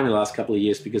hard time in the last couple of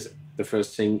years, because the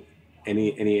first thing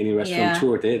any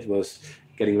restaurateur did was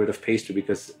getting rid of pastry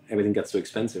because everything got so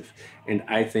expensive. And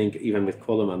I think even with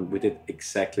Koloman, we did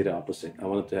exactly the opposite. I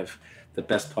wanted to have the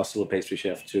best possible pastry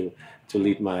chef to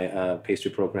lead my pastry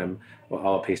program, or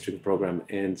our pastry program.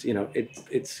 And,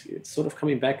 it's sort of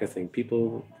coming back, I think.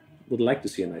 People would like to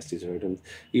see a nice dessert. And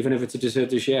even if it's a dessert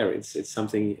to share, it's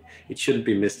something, it shouldn't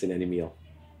be missed in any meal.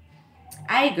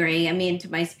 I agree. I mean, to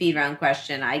my speed round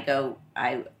question, I do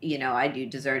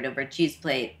dessert over cheese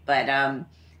plate, but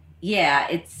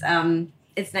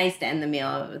it's nice to end the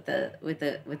meal with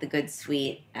a good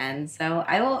sweet. And so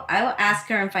I will ask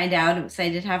her and find out. I'm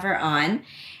excited to have her on,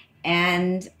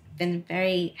 and been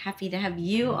very happy to have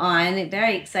you on.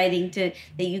 Very exciting that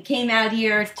you came out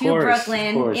here to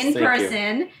Brooklyn in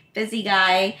person. Busy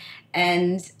guy,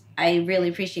 and I really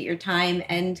appreciate your time,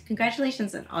 and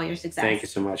congratulations on all your success. Thank you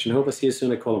so much, and hope I see you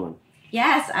soon at Koloman.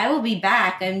 Yes, I will be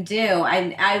back. I'm due.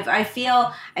 I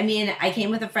feel. I mean, I came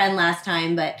with a friend last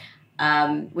time, but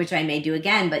which I may do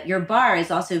again. But your bar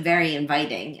is also very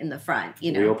inviting in the front.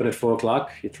 We open at 4:00,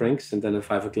 your drinks, and then at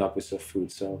 5:00 we serve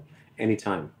food. So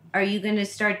anytime. Are you going to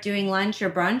start doing lunch or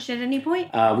brunch at any point?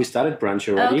 We started brunch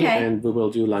already, and we will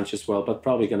do lunch as well, but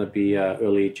probably going to be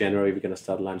early January we're going to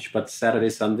start lunch. But Saturday,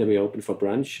 Sunday we open for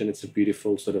brunch, and it's a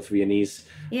beautiful sort of Viennese,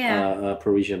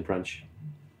 Parisian brunch.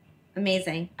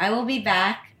 Amazing. I will be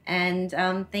back, and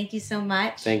thank you so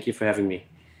much. Thank you for having me.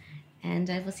 And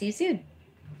I will see you soon.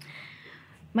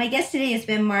 My guest today has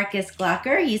been Marcus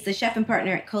Glocker. He's the chef and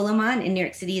partner at Koloman in New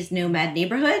York City's Nomad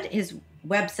neighborhood. His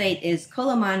website is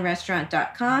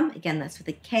kolomanrestaurant.com. Again, that's with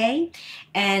a K.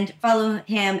 And follow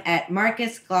him at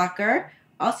Marcus Glocker.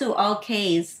 Also all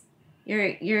K's.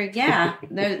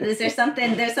 There's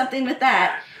something with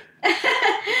that.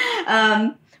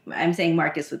 I'm saying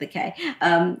Marcus with a K.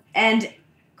 And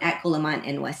at Koloman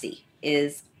NYC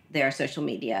is their social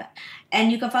media.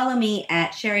 And you can follow me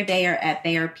at Sherry Bayer at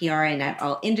Bayer PR and at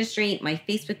All Industry. My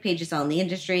Facebook page is All in the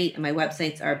Industry, and my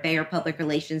websites are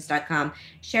BayerPublicRelations.com,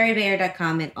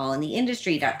 SherryBayer.com, and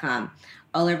AllInTheIndustry.com.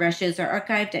 All of our shows are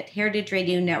archived at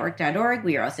heritageradionetwork.org.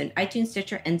 We are also on iTunes,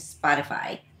 Stitcher, and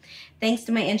Spotify. Thanks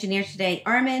to my engineer today,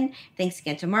 Armin. Thanks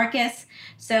again to Marcus.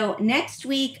 So next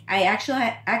week, I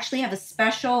actually have a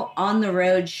special on the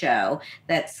road show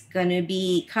that's going to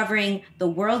be covering the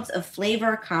Worlds of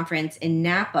Flavor conference in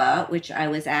Napa, which I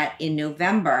was at in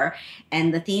November.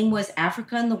 And the theme was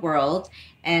Africa and the World.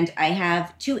 And I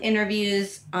have 2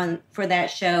 interviews for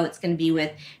that show. It's going to be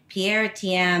with Pierre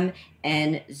Thiem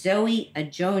and Zoe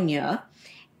Ajonia.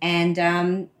 And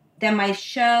then my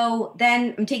show,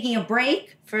 then I'm taking a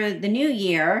break for the new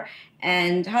year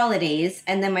and holidays.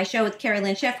 And then my show with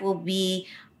Carolyn Schiff will be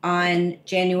on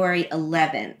January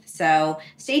 11th. So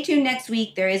stay tuned next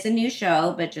week. There is a new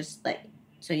show, but just like,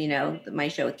 so you know, my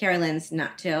show with Carolyn's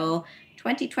not till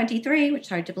 2023, which is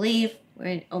hard to believe.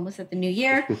 We're almost at the new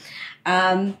year.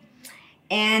 And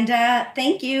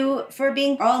thank you for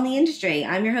being all in the industry.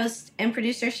 I'm your host and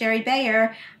producer, Sherry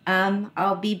Bayer.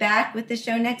 I'll be back with the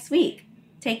show next week.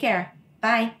 Take care.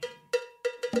 Bye.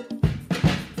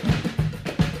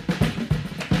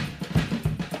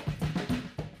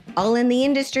 All in the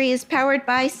Industry is powered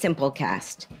by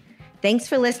Simplecast. Thanks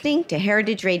for listening to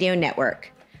Heritage Radio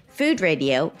Network, food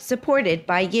radio supported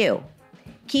by you.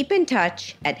 Keep in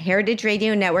touch at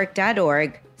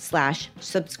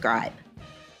heritageradionetwork.org/subscribe.